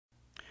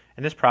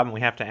In this problem,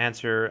 we have to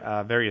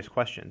answer various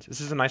questions.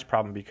 This is a nice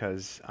problem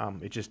because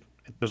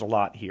there's a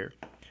lot here.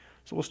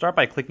 So we'll start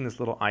by clicking this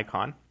little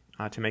icon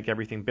to make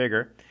everything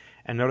bigger.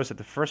 And notice that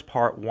the first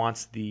part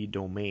wants the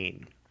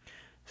domain.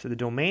 So the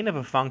domain of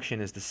a function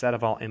is the set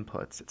of all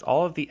inputs. It's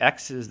all of the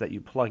x's that you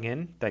plug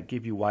in that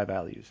give you y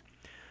values.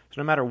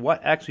 So no matter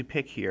what x we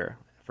pick here,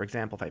 for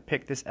example, if I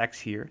pick this x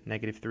here,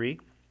 -3,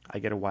 I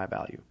get a y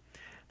value.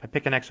 If I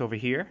pick an x over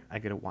here, I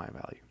get a y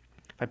value.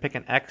 If I pick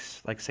an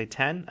x, like say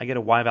 10, I get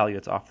a y value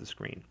that's off the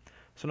screen.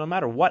 So no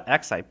matter what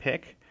x I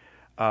pick,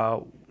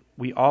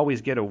 we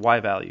always get a y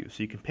value.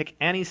 So you can pick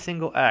any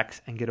single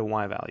x and get a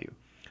y value.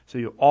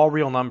 So all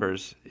real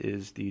numbers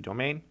is the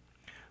domain.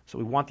 So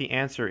we want the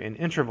answer in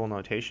interval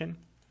notation.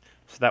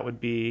 So that would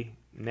be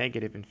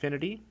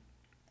 -∞,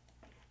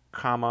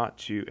 comma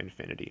to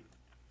infinity.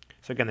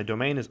 So again, the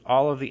domain is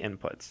all of the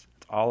inputs.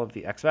 It's all of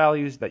the x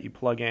values that you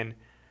plug in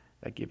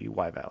that give you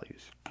y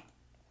values.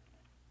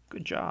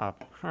 Good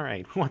job. All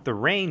right, we want the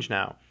range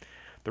now.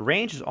 The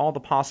range is all the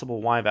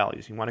possible y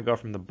values. You want to go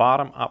from the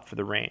bottom up for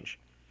the range.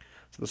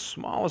 So the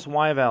smallest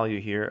y value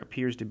here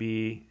appears to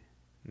be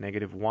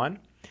 -1.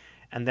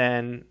 And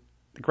then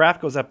the graph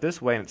goes up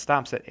this way and it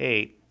stops at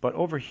 8. But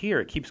over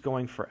here it keeps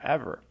going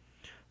forever.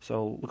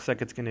 So it looks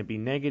like it's going to be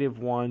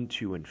 -1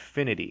 to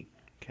infinity.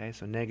 Okay,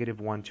 so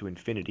 -1 to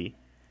infinity.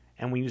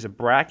 And we use a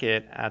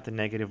bracket at the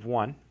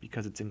 -1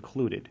 because it's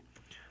included.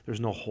 There's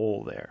no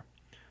hole there.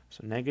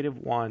 So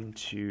 -1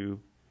 to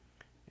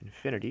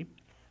infinity,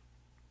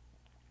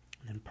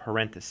 and then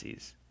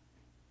parentheses.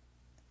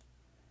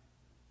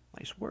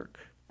 Nice work.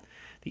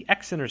 The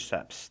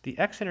x-intercepts. The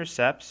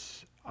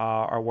x-intercepts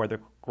are where the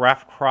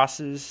graph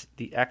crosses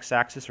the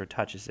x-axis or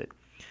touches it.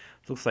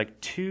 It looks like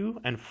 2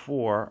 and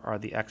 4 are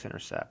the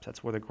x-intercepts.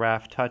 That's where the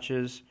graph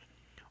touches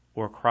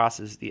or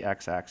crosses the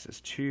x-axis.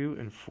 2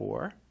 and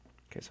 4.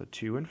 Okay, so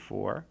 2 and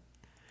 4.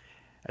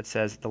 It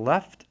says the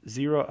left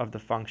 0 of the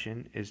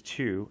function is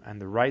 2 and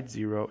the right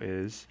 0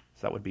 is,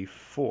 so that would be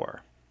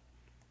 4.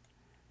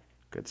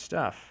 Good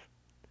stuff.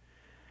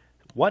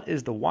 What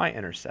is the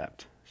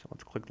y-intercept? So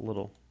let's click the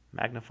little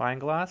magnifying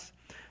glass.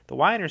 The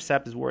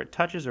y-intercept is where it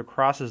touches or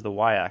crosses the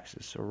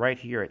y-axis. So right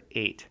here at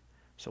 8.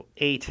 So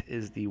 8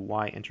 is the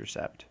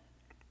y-intercept.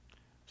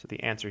 So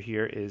the answer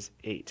here is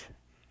 8.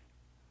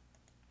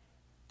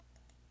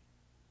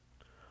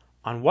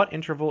 On what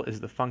interval is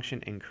the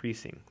function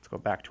increasing? Let's go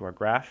back to our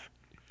graph.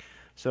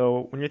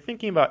 So when you're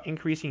thinking about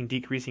increasing,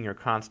 decreasing, or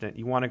constant,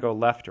 you want to go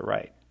left to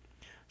right.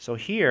 So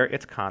here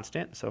it's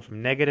constant. So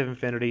from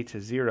 -∞ to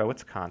 0,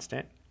 it's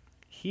constant.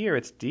 Here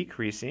it's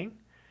decreasing.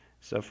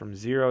 So from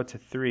 0 to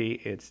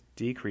 3, it's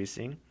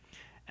decreasing.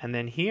 And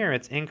then here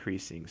it's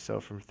increasing. So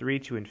from 3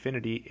 to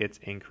infinity, it's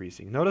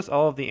increasing. Notice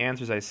all of the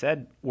answers I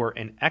said were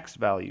in x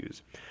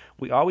values.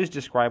 We always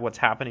describe what's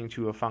happening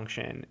to a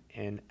function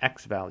in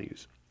x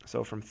values.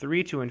 So from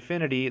 3 to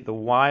infinity, the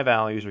y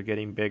values are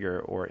getting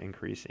bigger or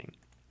increasing.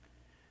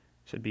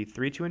 So it'd be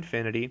 3 to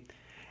infinity.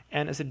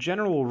 And as a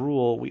general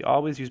rule, we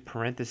always use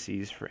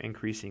parentheses for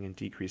increasing and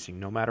decreasing,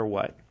 no matter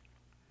what.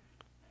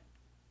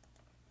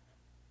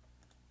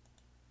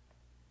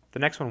 The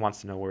next one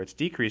wants to know where it's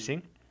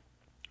decreasing.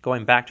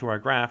 Going back to our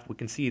graph, we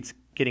can see it's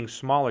getting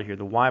smaller here.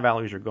 The y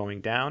values are going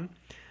down.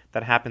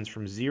 That happens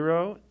from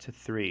 0 to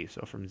 3.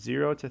 So from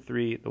 0 to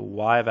 3, the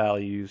y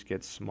values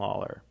get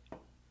smaller.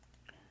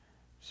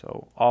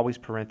 So always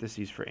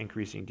parentheses for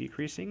increasing,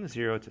 decreasing.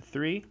 0 to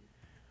 3,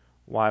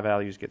 y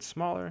values get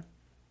smaller.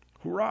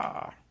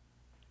 Hurrah!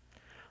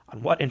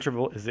 On what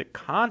interval is it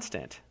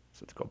constant?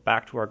 So let's go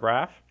back to our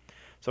graph.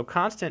 So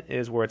constant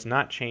is where it's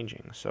not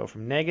changing. So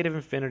from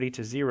 -∞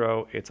 to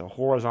 0, it's a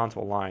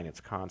horizontal line. It's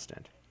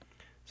constant.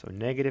 So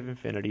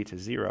 -∞ to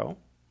 0.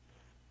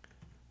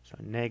 So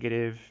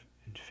 -∞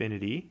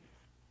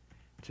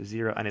 to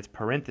 0, and it's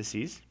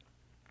parentheses.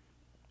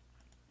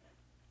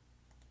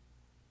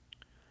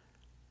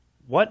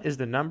 What is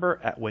the number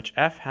at which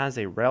f has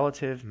a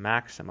relative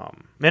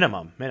minimum.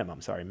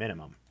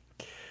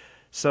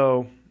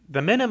 So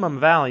the minimum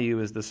value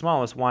is the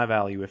smallest y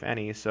value, if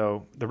any.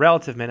 So the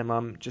relative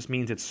minimum just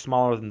means it's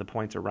smaller than the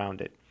points around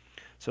it.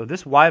 So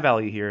this y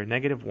value here,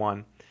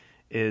 -1,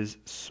 is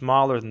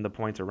smaller than the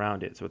points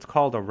around it. So it's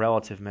called a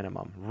relative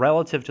minimum.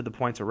 Relative to the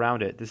points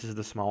around it, this is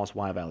the smallest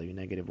y value,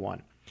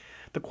 -1.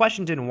 The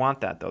question didn't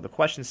want that, though. The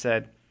question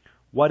said,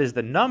 what is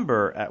the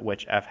number at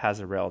which f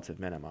has a relative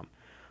minimum?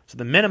 So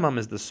the minimum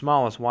is the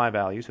smallest y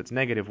value, so it's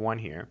 -1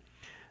 here.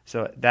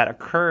 So that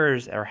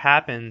occurs or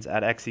happens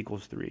at x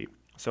equals 3.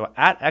 So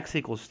at x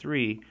equals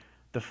 3,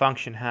 the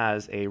function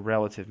has a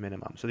relative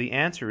minimum. So the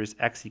answer is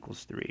x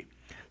equals 3.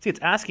 See,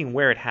 it's asking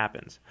where it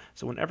happens.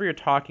 So whenever you're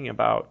talking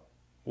about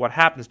what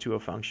happens to a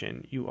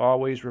function, you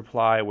always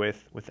reply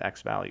with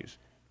x values.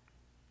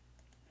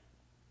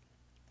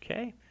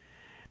 Okay?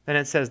 Then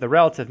it says the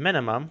relative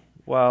minimum.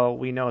 Well,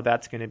 we know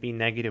that's going to be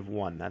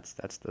 -1.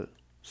 That's the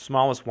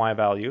smallest y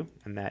value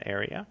in that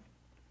area.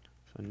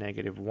 So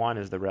 -1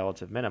 is the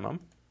relative minimum.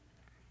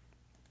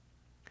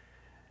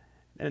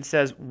 And it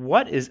says,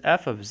 what is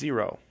f of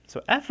 0?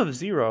 So f of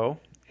 0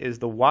 is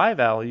the y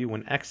value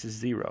when x is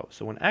 0.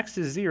 So when x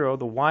is 0,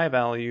 the y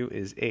value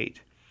is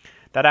 8.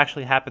 That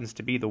actually happens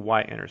to be the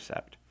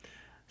y-intercept.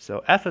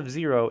 So f of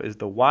 0 is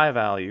the y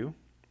value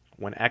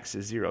when x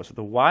is 0. So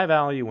the y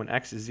value when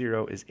x is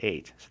 0 is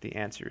 8. So the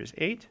answer is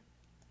 8.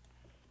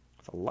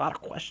 There's a lot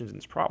of questions in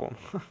this problem.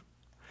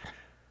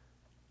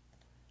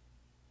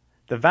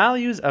 The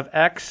values of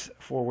x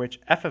for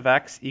which f of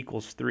x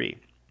equals 3.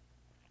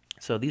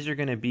 So these are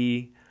going to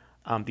be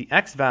the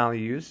x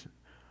values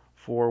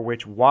for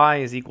which y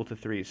is equal to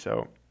 3.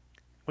 So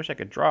I wish I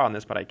could draw on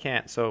this, but I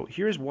can't. So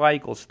here's y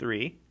equals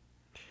 3.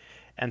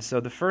 And so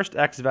the first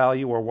x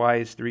value where y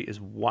is 3 is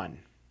 1.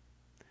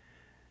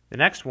 The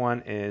next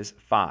one is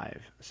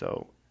 5.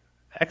 So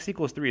x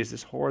equals 3 is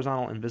this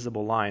horizontal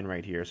invisible line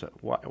right here. So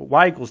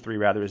y equals 3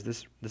 rather is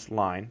this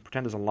line.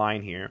 Pretend there's a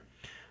line here.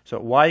 So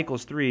at y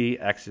equals 3,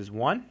 x is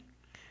 1.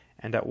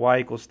 And at y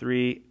equals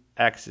 3,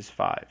 x is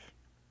 5.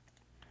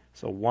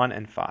 So 1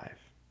 and 5.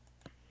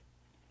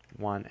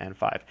 1 and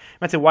 5. You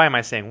might say, why am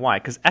I saying y?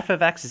 Because f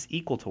of x is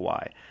equal to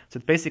y. So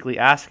it's basically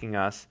asking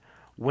us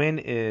when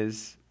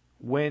is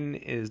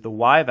the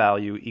y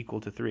value equal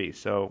to 3?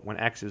 So when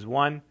x is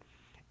 1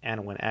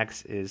 and when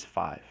x is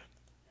 5.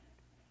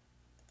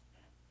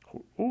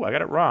 Ooh, I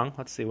got it wrong.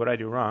 Let's see what I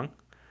do wrong.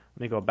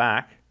 Let me go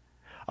back.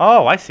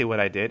 Oh, I see what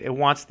I did. It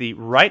wants the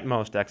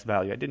rightmost x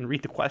value. I didn't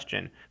read the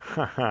question.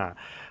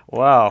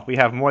 Well, we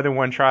have more than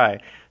one try.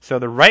 So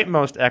the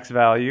rightmost x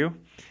value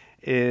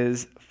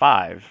is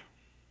 5.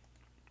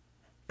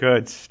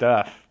 Good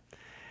stuff.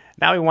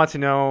 Now we want to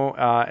know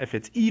if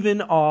it's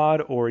even,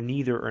 odd, or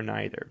neither or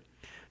neither.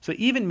 So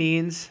even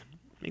means,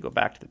 let me go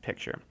back to the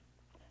picture.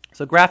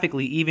 So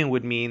graphically, even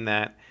would mean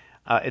that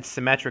it's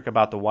symmetric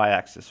about the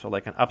y-axis, so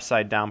like an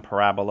upside-down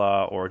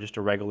parabola or just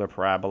a regular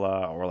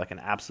parabola or like an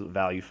absolute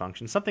value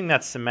function, something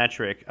that's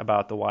symmetric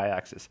about the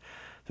y-axis.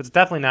 So it's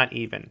definitely not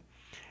even.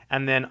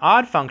 And then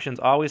odd functions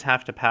always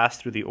have to pass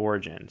through the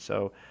origin,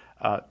 so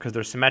because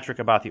they're symmetric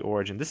about the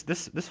origin.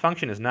 This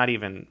function is not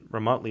even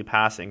remotely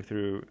passing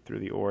through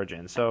the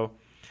origin. So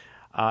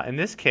in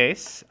this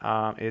case,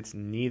 it's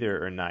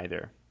neither or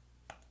neither.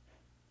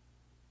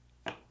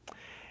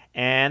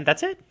 And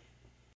that's it.